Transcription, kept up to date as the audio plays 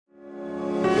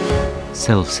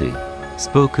SELSI,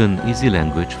 Spoken Easy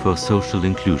Language for Social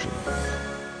Inclusion.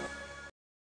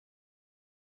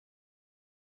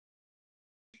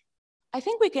 I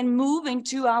think we can move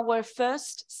into our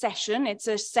first session. It's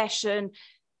a session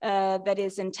that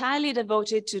is entirely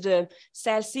devoted to the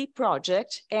SELSI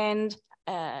project, and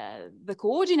the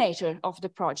coordinator of the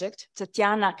project,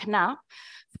 Tatjana Knapp,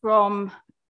 from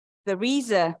the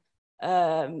RISA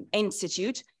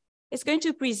Institute, is going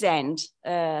to present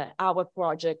our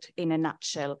project in a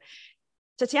nutshell.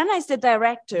 Tatjana is the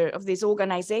director of this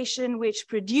organization, which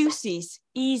produces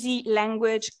easy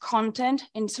language content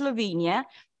in Slovenia.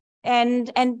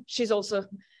 And she's also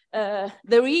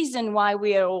the reason why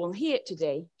we are all here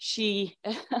today. She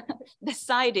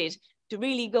decided to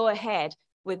really go ahead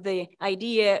with the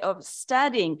idea of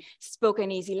studying spoken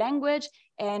easy language,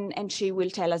 and she will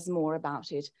tell us more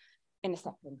about it in a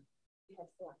second.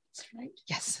 Right?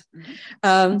 Yes.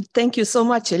 Thank you so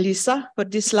much, Elisa, for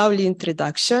this lovely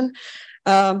introduction.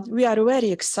 We are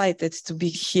very excited to be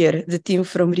here, the team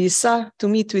from RISA, to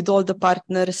meet with all the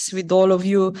partners, with all of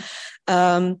you.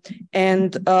 I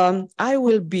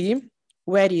will be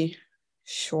very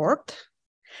short.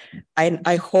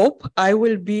 I hope I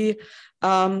will be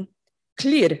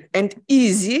clear and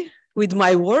easy with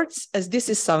my words, as this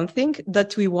is something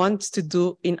that we want to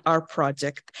do in our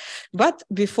project. But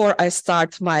before I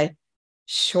start my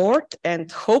short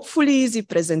and hopefully easy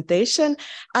presentation,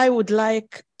 I would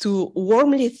like to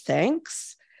warmly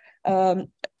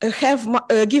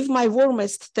give my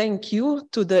warmest thank you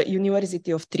to the University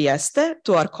of Trieste,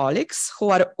 to our colleagues who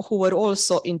were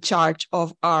also in charge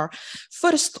of our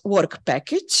first work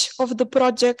package of the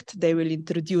project. They will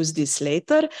introduce this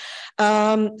later.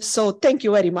 So thank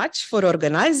you very much for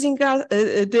organizing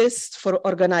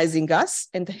us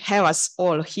and have us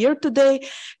all here today.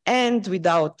 And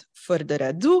without further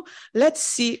ado, let's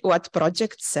see what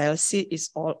Project SELSI is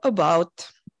all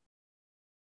about.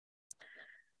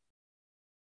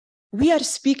 We are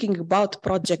speaking about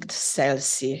Project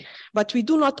SELSI, but we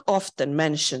do not often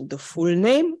mention the full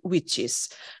name, which is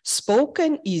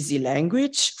Spoken Easy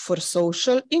Language for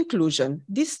Social Inclusion.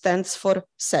 This stands for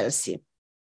SELSI.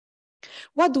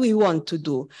 What do we want to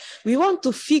do? We want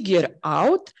to figure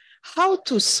out how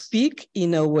to speak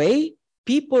in a way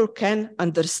people can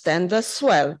understand us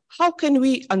well. How can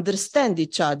we understand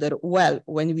each other well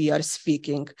when we are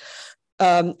speaking?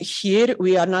 Here,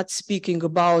 we are not speaking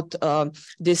about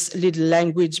this little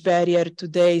language barrier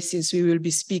today, since we will be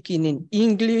speaking in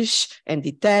English and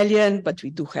Italian, but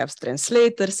we do have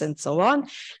translators and so on.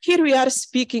 Here we are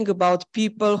speaking about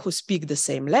people who speak the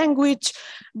same language,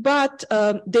 but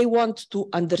they want to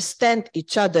understand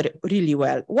each other really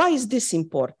well. Why is this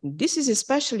important? This is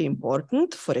especially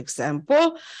important, for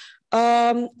example,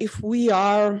 if we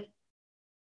are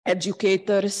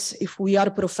educators, if we are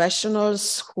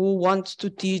professionals who want to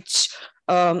teach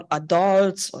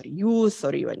adults or youth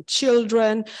or even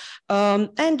children,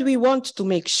 and we want to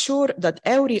make sure that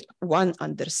everyone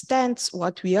understands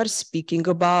what we are speaking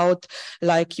about.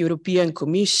 Like European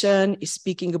Commission is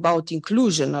speaking about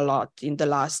inclusion a lot in the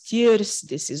last years.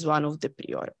 This is one of the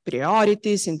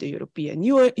priorities in the European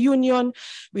Union.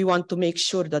 We want to make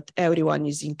sure that everyone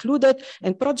is included,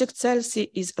 and Project SELSI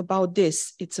is about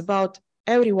this. It's about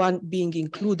everyone being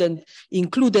included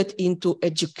into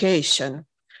education.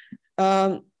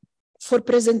 For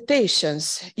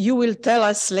presentations, you will tell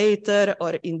us later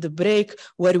or in the break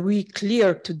were we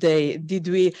clear today.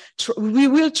 We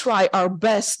will try our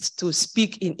best to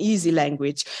speak in easy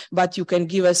language, but you can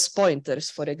give us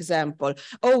pointers, for example.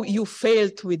 Oh, you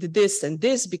failed with this and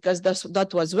this because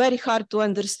that was very hard to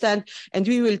understand, and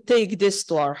we will take this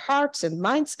to our hearts and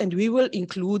minds, and we will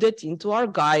include it into our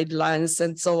guidelines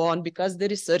and so on, because the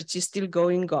research is still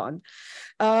going on.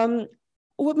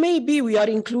 Maybe we are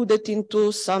included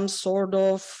into some sort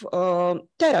of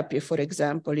therapy, for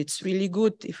example. It's really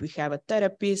good if we have a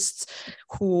therapist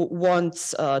who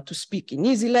wants to speak in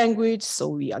easy language, so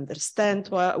we understand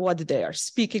what they are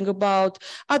speaking about.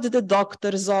 At the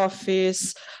doctor's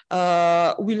office,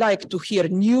 we like to hear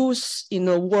news in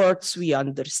words we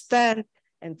understand,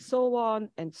 and so on,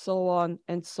 and so on,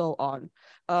 and so on.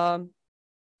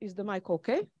 Is the mic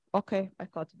okay? Okay, I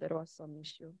thought there was some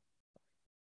issue.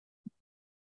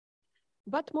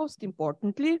 But most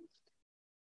importantly,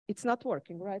 it's not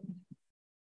working, right?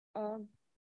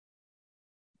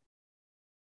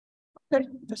 Okay,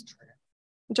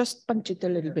 just punch it a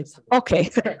little bit. Okay.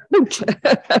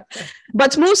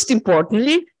 But most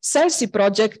importantly, SELSI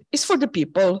project is for the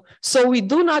people. So we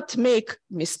do not make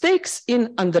mistakes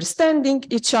in understanding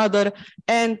each other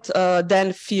and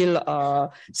then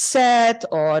feel sad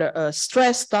or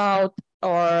stressed out,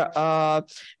 or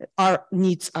our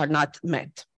needs are not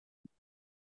met.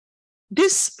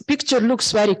 This picture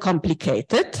looks very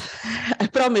complicated. I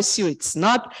promise you it's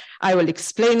not. I will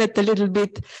explain it a little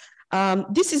bit.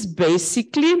 This is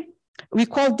basically, we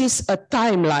call this a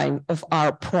timeline of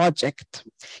our project.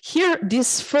 Here,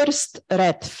 this first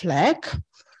red flag,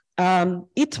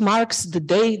 it marks the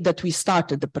day that we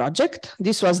started the project.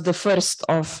 This was the 1st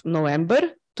of November,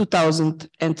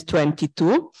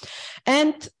 2022.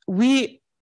 And we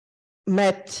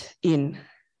met in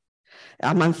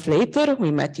a month later,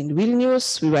 we met in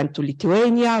Vilnius, we went to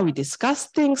Lithuania, we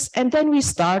discussed things, and then we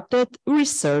started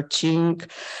researching.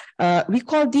 We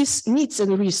call this needs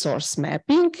and resource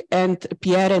mapping, and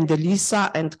Pierre and Elisa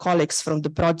and colleagues from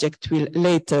the project will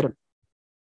later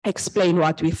explain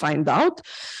what we find out.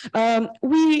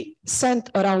 We sent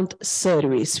around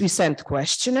surveys, we sent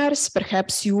questionnaires.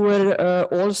 Perhaps you were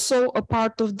also a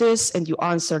part of this and you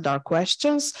answered our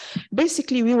questions.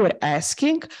 Basically, we were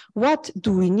asking, what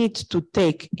do we need to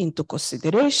take into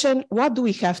consideration? What do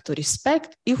we have to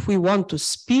respect if we want to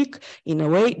speak in a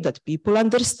way that people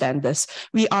understand us?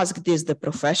 We asked this the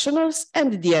professionals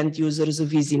and the end users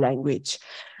of easy language.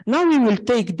 Now we will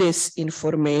take this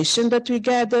information that we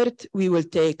gathered, we will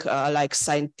take like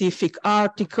scientific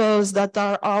articles that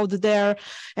are out there,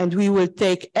 and we will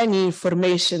take any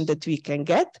information that we can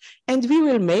get, and we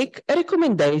will make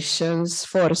recommendations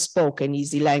for spoken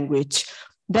easy language.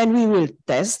 Then we will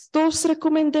test those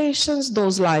recommendations,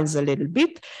 those lines a little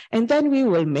bit, and then we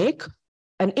will make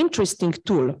an interesting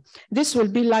tool. This will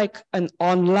be like an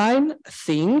online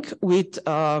thing with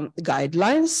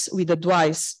guidelines, with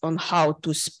advice on how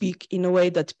to speak in a way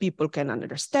that people can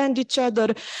understand each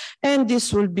other. And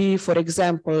this will be, for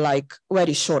example, like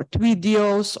very short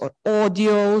videos or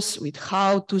audios with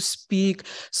how to speak.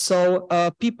 So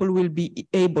people will be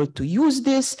able to use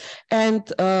this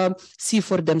and see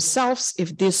for themselves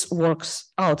if this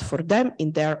works out for them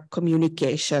in their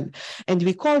communication. And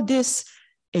we call this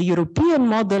a European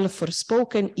model for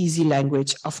spoken easy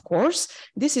language. Of course,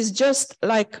 this is just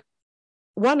like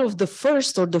one of the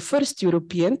first or the first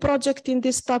European project in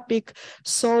this topic.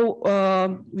 So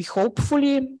we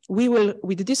hopefully, we will,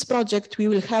 with this project, we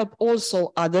will help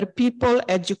also other people,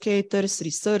 educators,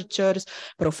 researchers,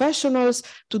 professionals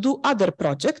to do other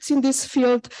projects in this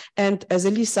field. And as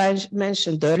Elisa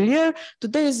mentioned earlier,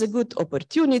 today is a good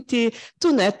opportunity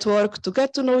to network, to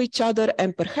get to know each other,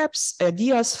 and perhaps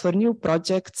ideas for new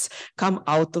projects come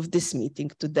out of this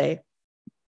meeting today.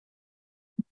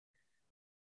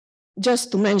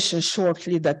 Just to mention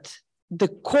shortly that the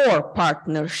core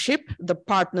partnership, the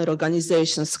partner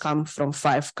organizations come from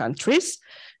 5 countries.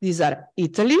 These are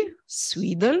Italy,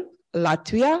 Sweden,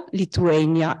 Latvia,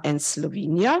 Lithuania, and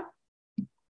Slovenia.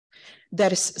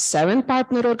 There's 7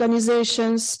 partner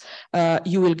organizations.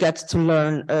 You will get to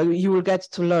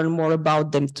learn more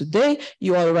about them today.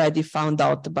 You already found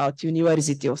out about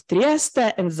University of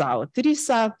Trieste and ZAO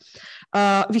Trisa.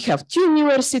 We have 2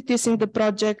 universities in the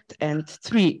project and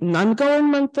 3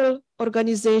 non-governmental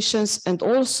organizations and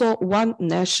also 1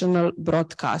 national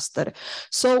broadcaster.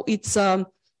 So it's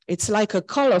like a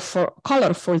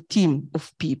colorful team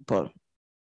of people.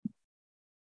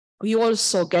 We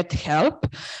also get help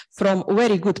from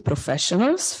very good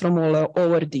professionals from all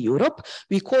over Europe.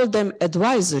 We call them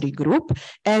advisory group.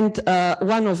 And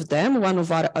one of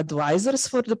our advisors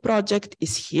for the project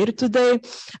is here today.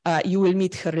 You will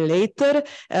meet her later.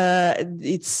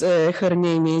 Her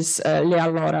name is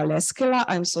Lea-Laura Leskela.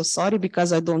 I'm so sorry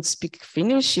because I don't speak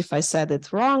Finnish if I said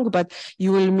it wrong, but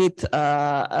you will meet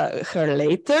her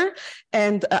later.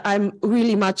 And I'm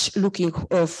really much looking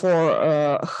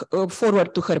forward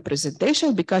to her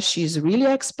presentation because she is really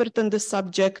expert on the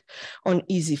subject on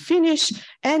easy Finnish.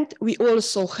 And we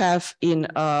also have in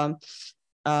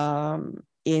 4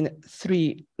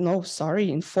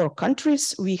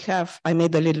 countries, we have, I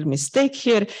made a little mistake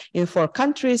here, in 4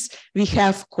 countries, we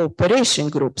have cooperation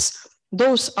groups.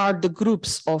 Those are the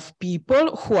groups of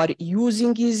people who are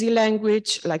using easy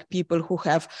language, like people who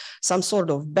have some sort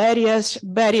of barriers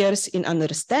in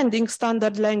understanding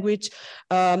standard language.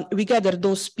 We gather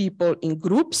those people in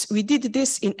groups. We did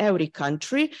this in every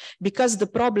country because the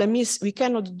problem is we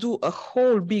cannot do a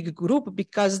whole big group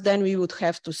because then we would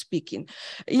have to speak in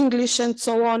English and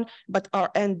so on, but our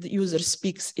end user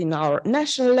speaks in our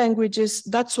national languages.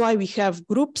 That's why we have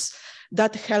groups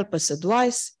that help us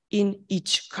advise in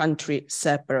each country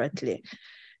separately.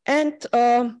 And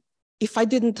if I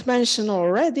didn't mention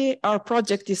already, our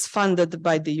project is funded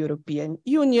by the European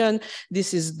Union.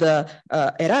 This is the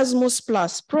Erasmus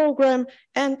Plus program.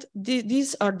 And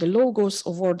these are the logos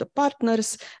of all the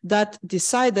partners that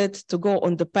decided to go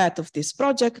on the path of this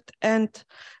project and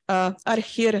are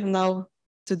here now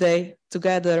today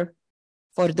together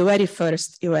for the very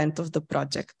first event of the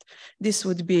project. This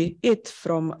would be it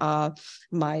from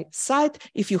my side.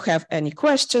 If you have any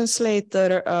questions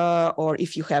later, or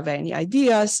if you have any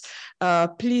ideas,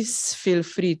 please feel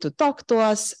free to talk to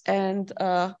us, and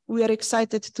we are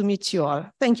excited to meet you all.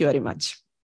 Thank you very much.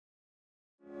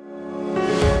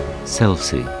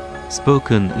 SELSI,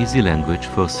 Spoken Easy Language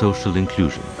for Social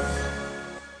Inclusion.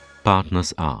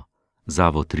 Partners are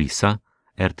Zavod Risa,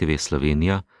 RTV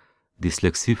Slovenija,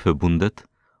 Dyslexieverbundet,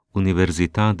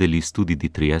 Università degli Studi di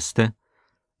Trieste,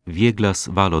 Vieglas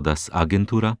Valodas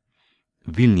Agentura,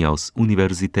 Vilnius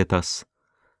Universitetas,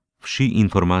 Vsi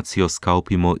informacijos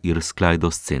kaupimo ir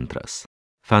sklaidos centras.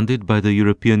 Funded by the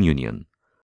European Union.